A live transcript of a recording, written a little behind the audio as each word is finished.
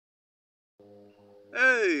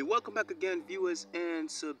Hey, welcome back again, viewers and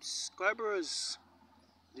subscribers.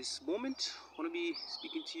 This moment, I want to be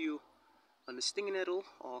speaking to you on the stinging nettle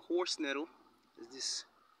or horse nettle, as this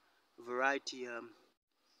variety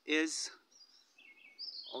is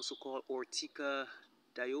also called Urtica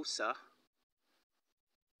dioica,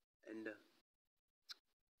 and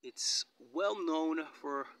it's well known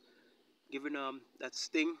for giving that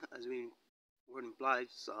sting, as we word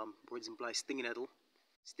implies. Words imply stinging nettle.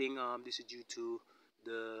 Sting. This is due to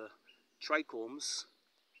the trichomes,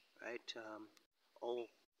 right? All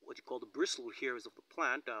what you call the bristle hairs of the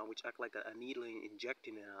plant, which act like a needle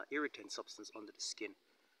injecting an irritant substance under the skin.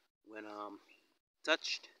 When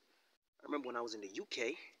touched, I remember when I was in the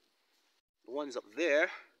UK, the ones up there,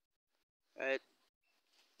 right?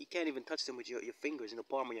 You can't even touch them with your fingers in the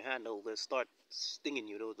palm of your hand. They'll start stinging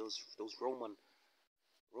you. Those Roman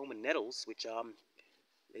nettles, which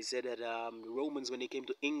they said that the Romans, when they came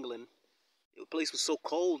to England, the place was so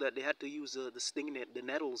cold that they had to use the stinging the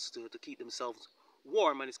nettles to keep themselves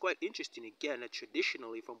warm. And it's quite interesting again that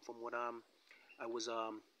traditionally, from what I was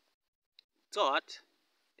taught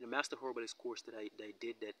in a master herbalist course that I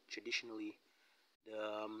did, that traditionally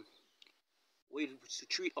the way to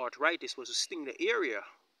treat arthritis was to sting the area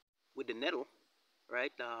with the nettle,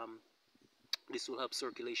 right? This will help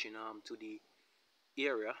circulation to the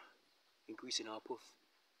area, increasing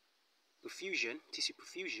perfusion, tissue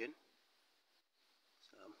perfusion.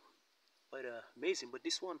 So, quite amazing. But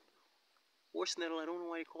this one, horse nettle, I don't know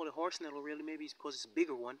why they call it horse nettle. Really, maybe it's because it's a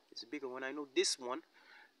bigger one. It's a bigger one. I know this one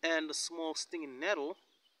and the small stinging nettle,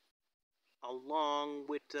 along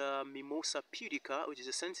with Mimosa pudica, which is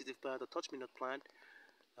a sensitive plant, a touch-me-not plant.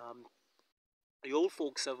 The old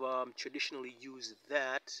folks have traditionally used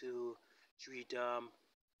that to treat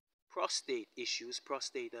prostate issues,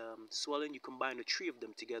 prostate swelling. You combine the three of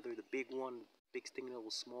them together, the big one, big stinging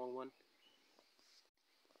nettle, small one,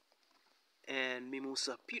 and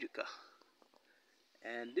Mimosa pudica.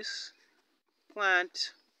 And this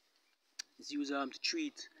plant is used to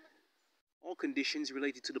treat all conditions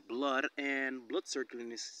related to the blood and blood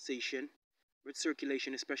circulation,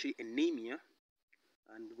 especially anemia,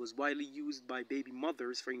 and was widely used by baby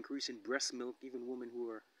mothers for increasing breast milk, even women who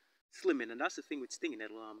are slimming. And that's the thing with stinging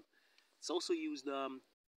nettle. It's also used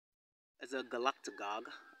as a galactagogue,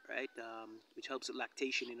 right, which helps with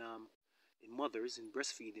lactation in mothers, in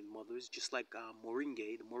breastfeeding mothers, just like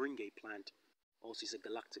moringa, the moringa plant, also is a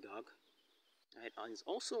galactagogue. Right, and it's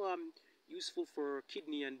also useful for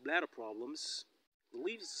kidney and bladder problems. The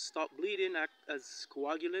leaves stop bleeding, act as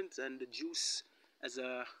coagulant, and the juice as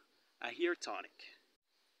a hair tonic.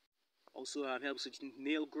 Also helps with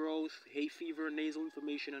nail growth, hay fever, nasal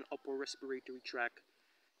inflammation, and upper respiratory tract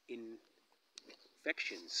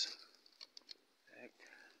infections. Right.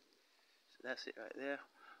 So that's it right there.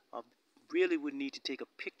 I really would need to take a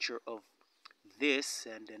picture of this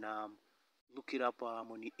and then look it up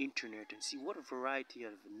on the internet and see what a variety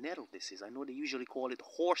of nettle this is. I know they usually call it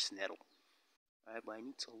horse nettle, right? But I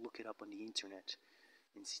need to look it up on the internet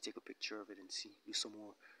and see, take a picture of it and see, do some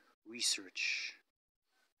more research,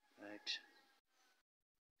 right?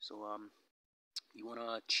 So you want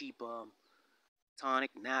a cheap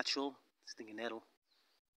tonic, natural stinging nettle.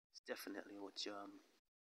 It's definitely what you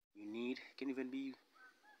need. It can even be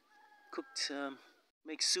cooked,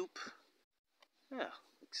 make soup. Yeah,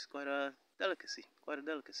 it's quite a delicacy. Quite a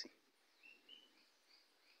delicacy.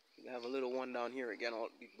 You have a little one down here again,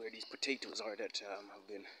 where these potatoes are that have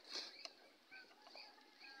been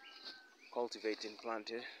cultivated,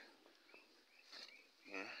 planted.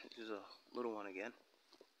 Yeah, this is a little one again.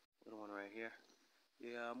 Little one right here.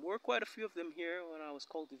 Yeah, there were quite a few of them here when I was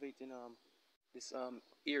cultivating this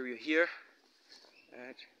area here.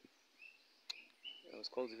 Right. I was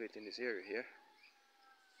cultivating this area here.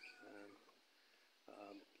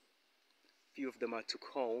 Few of them I took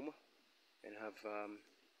home and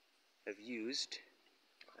have used.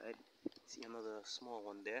 Right. See another small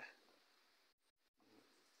one there.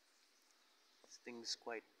 This thing's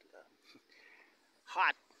quite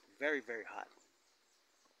hot, very very hot.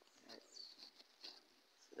 Right.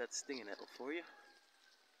 So that's stinging nettle for you.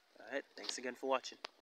 Alright, thanks again for watching.